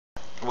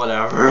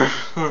Whatever.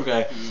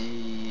 Okay.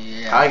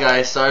 Yeah. Hi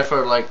guys, sorry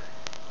for like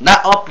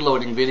not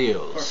uploading For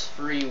videos.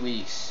 3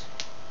 weeks.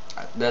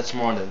 That's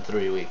more than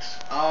 3 weeks.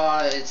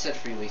 It said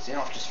 3 weeks. You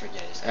know, just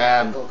forget it.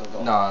 Go.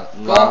 No.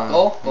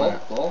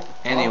 Go.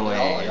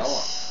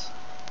 Anyways.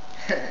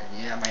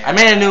 Yeah, I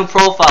made a new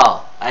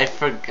profile. I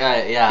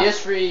forgot. Yeah.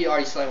 PS3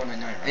 already slide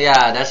 199, right?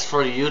 Yeah, that's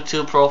for the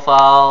YouTube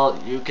profile.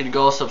 You can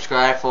go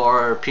subscribe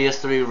for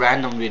PS3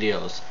 random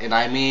videos, and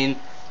I mean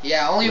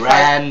Yeah, only if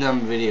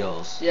random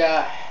videos.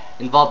 Yeah.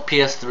 Involve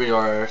PS3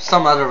 or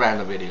some other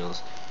random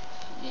videos.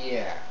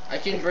 Yeah. I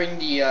can bring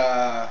the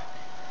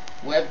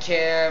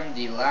webcam,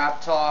 the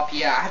laptop.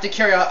 Yeah, I have to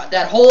carry out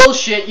that whole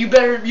shit. You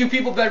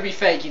people better be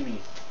faking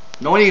me.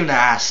 No one even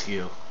asked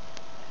you.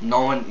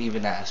 No one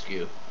even asked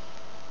you.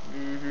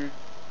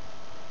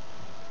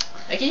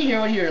 I can hear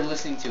what you're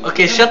listening to.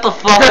 Okay, shut the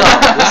fuck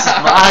up. This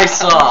is my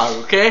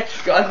song, okay?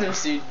 Gundam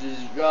Seed is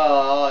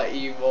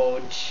emo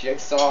chick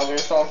song or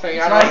something.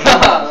 I It's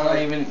don't know. not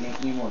even an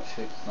emo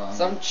chick song.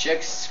 Some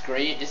chick's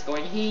great is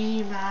going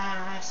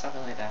Hema,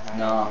 something like that. I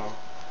No. don't know.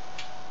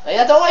 Like,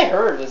 that's all I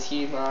heard was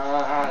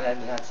Hema.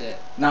 That's it.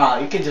 Nah,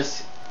 you can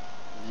just.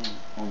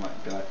 Oh my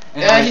god.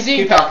 Yeah, Anyways,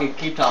 he's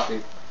keep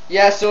talking.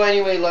 Yeah. So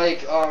anyway,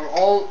 like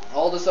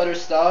all this other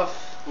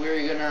stuff,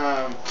 we're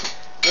gonna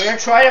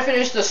try to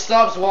finish the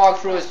subs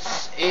walkthrough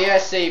as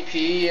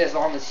ASAP as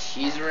long as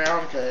he's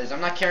around, because I'm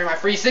not carrying my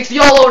 360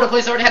 all over the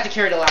place. I already have to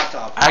carry the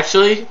laptop.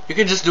 Actually, you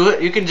can just do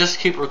it. You can just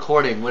keep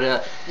recording with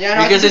it. Yeah,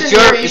 no, because it's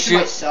your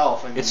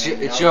myself. I mean,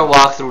 it's your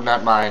walkthrough,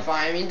 not mine.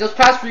 Fine. I mean, those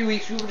past 3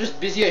 weeks we were just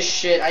busy as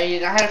shit. I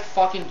had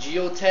fucking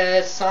geo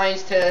tests,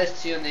 science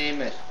tests, you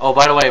name it. Oh,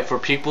 by the way, for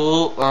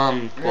people,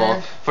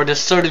 well, for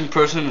this certain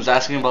person who's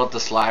asking about the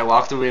Sly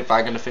walkthrough, if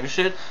I'm gonna finish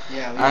it,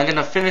 Yeah. I'm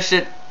gonna finish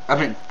it. I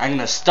mean, I'm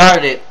gonna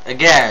start it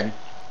again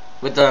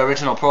with the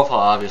original profile,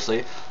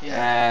 obviously. Yeah.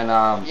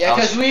 And yeah,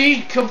 because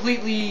we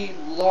completely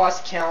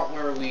lost count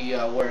where we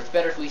were. It's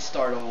better if we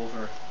start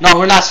over. No,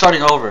 we're not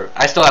starting over.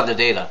 I still have the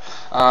data.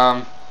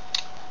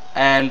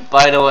 And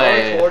by the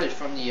way, I recorded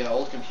from the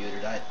old computer.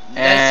 That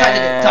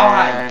decided to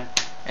die.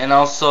 And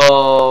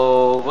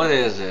also, what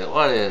is it?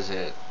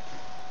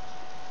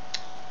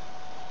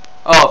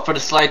 Oh, for the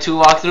Slide 2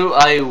 walkthrough,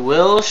 I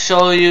will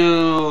show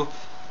you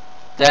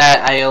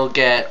that I'll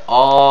get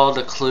all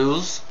the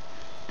clues.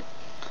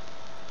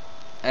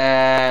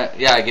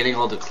 Yeah, getting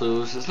all the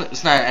clues.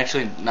 It's not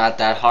actually not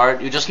that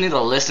hard. You just need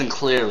to listen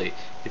clearly.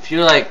 If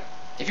you're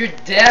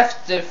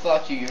deaf, then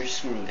fuck you. You're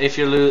screwed. If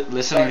you're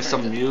listening to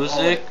some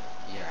music,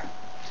 yeah.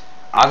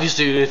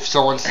 Obviously, if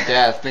someone's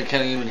deaf, they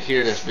can't even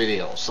hear this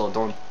video. So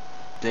don't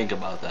think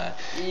about that.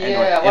 Yeah.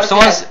 Anyway,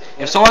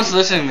 if someone's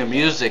listening to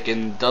music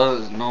and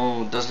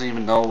doesn't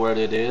even know what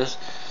it is,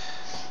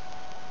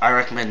 I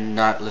recommend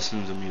not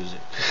listening to music.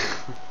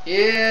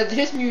 Yeah,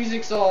 his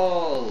music's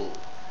all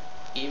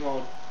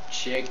emo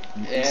chick.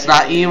 It's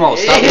not emo.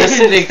 Stop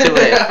listening to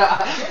it.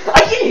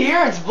 I can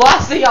hear it's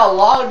blasting out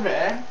loud,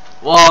 man.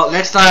 Well,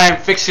 next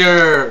time fix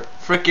your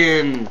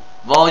freaking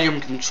volume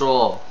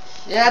control.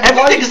 Yeah,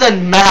 everything's at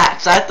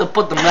max. I have to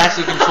put the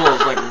max controls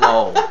like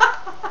low.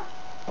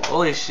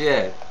 Holy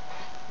shit.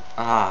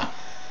 Ah.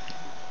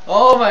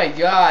 Oh my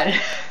god.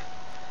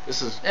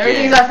 This is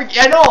everything's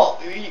I know.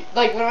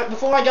 Like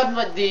before I got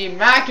the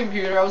Mac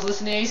computer, I was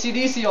listening to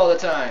AC/DC all the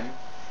time.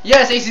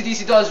 Yes,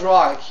 AC/DC does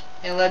rock,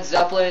 and Led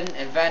Zeppelin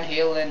and Van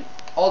Halen,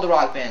 all the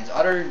rock bands.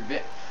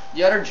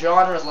 The other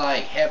genres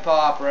like hip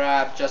hop,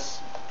 rap,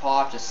 just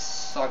pop, just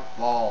suck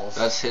balls.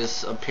 That's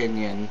his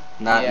opinion,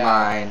 not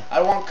mine. I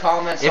don't want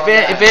comments. If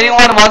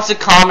anyone wants to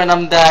comment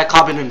on that,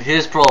 comment in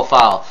his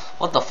profile.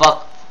 What the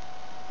fuck?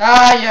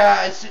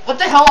 Yeah, it's what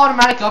the hell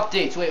automatic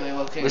updates? Wait,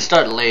 okay. We'll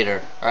start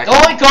later. Alright.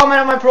 Don't only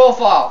comment on my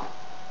profile.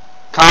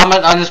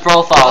 Comment on his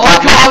profile.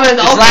 Comment.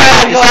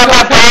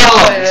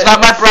 It's not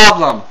my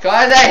problem.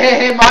 Guys,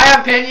 hey, my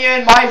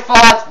opinion, my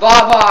thoughts.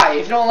 Bye bye.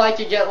 If you don't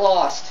like it, get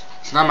lost.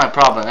 It's not my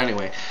problem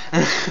anyway.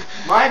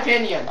 My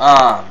opinion.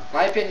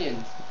 My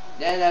opinion.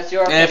 Then that's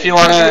your opinion. If you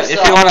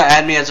wanna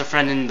add me as a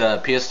friend in the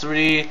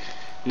PS3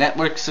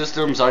 network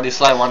systems, already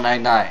slide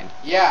 199.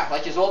 Yeah,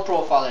 like his old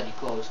profile that he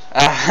closed.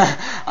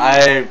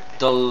 I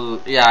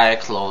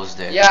closed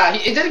it. Yeah,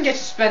 it didn't get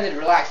suspended.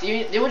 Relax.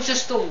 It was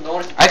just still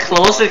noticed. I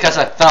closed it because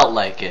I felt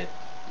like it.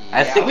 Yeah,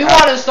 I think we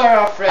wanted to start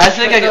off fresh. I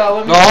think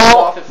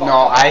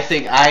I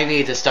think I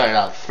need to start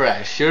out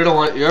fresh. You're the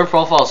one. Your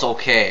profile's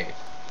okay.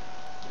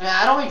 Man,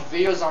 I don't make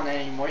videos on it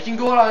anymore. You can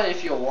go on it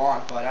if you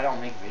want, but I don't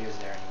make videos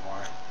there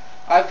anymore.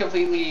 I've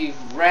completely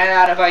ran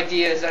out of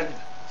ideas and.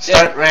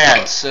 Start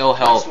rants. It'll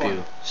help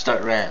you.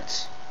 Start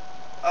rants.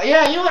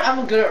 Yeah, you know what?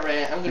 I'm good at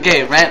rant.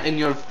 Okay, rant in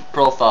your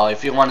profile.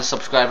 If you want a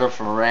subscriber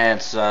from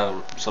rants,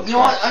 subscribe. You know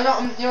what?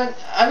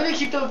 I'm gonna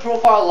keep the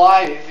profile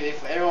alive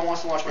if everyone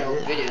wants to watch my old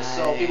videos,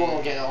 so people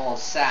don't get all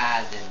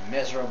sad and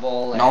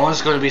miserable. And no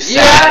one's gonna be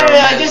sad.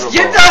 Yeah, just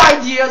get the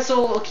idea.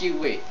 So okay,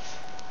 wait.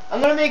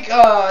 I'm gonna make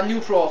a new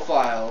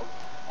profile.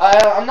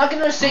 I'm not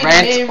gonna say the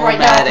name right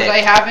now because I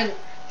haven't.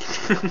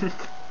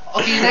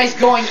 Okay, nice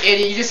going,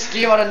 idiot. You just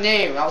gave out a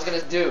name I was gonna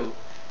do.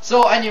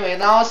 So anyway,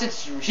 now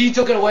since he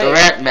took it away, The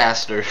Rant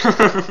Master.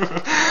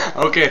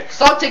 Okay.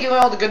 stop taking away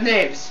all the good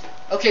names.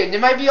 Okay, they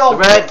might be all. The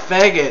Red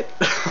Faggot.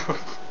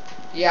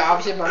 Yeah,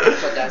 obviously I'm not gonna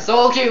put that.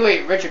 So okay,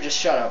 wait, Richard, just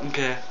shut up.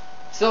 Okay.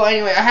 So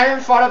anyway, I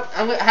haven't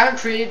I haven't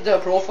created the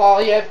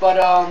profile yet, but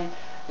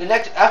the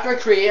next after I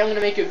create it, I'm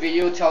gonna make a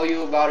video tell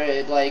you about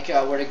it, like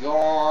where to go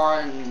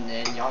on,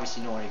 and you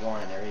obviously know where to go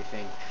on and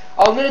everything.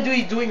 I'm gonna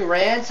be doing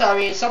rants. I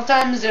mean,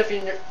 sometimes I'm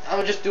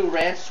gonna just do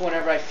rants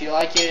whenever I feel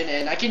like it,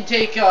 and I can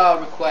take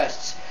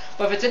requests.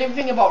 But if it's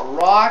anything about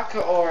rock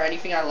or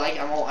anything I like,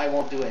 I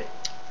won't do it.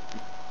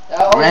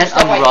 Only Rant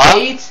stuff on I rock?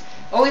 hate.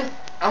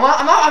 I'm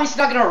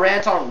obviously not gonna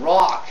rant on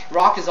rock.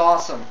 Rock is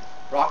awesome.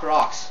 Rock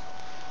rocks.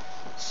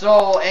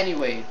 So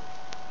anyway,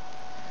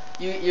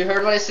 you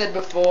heard what I said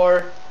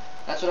before.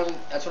 That's what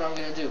I'm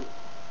gonna do.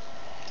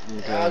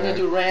 Okay. I'm gonna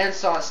do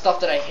rants on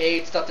stuff that I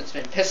hate, stuff that's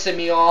been pissing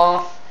me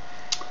off,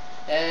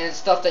 and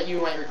stuff that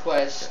you might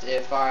request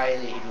if I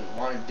even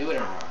want to do it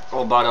or not.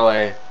 Oh, by the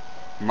way,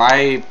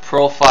 my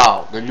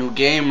profile, the new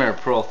gamer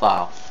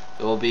profile,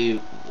 it will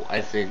be,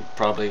 I think,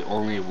 probably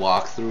only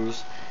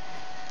walkthroughs.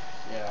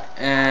 Yeah.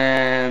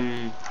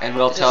 And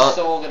we'll It's tell just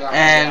so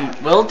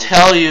good we'll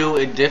tell you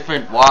in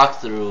different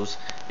walkthroughs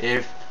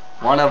if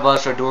one of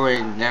us are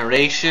doing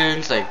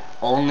narrations, like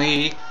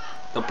only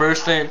the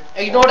person,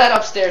 Ignore that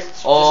upstairs.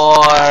 It's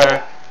or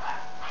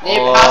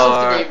House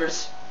of the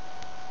neighbors.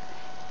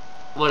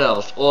 what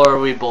else? Or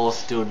we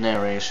both do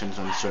narrations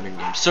on certain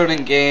games.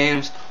 Certain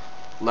games,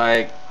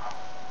 like,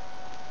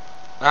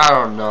 I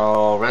don't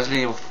know,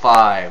 Resident Evil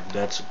 5,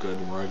 that's a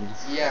good one.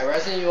 Yeah,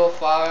 Resident Evil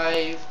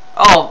 5.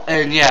 Oh,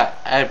 and yeah,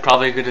 I'm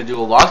probably gonna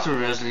do a walkthrough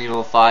of Resident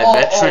Evil 5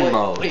 veteran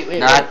mode, wait,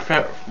 not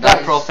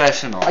Guys,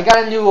 professional. I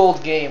got a new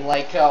old game,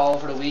 like,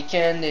 over the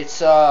weekend.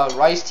 It's,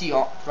 Rise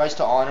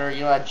to Honor,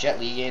 you know that Jet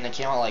Li game that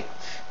came out, like,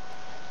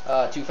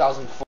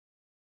 2004.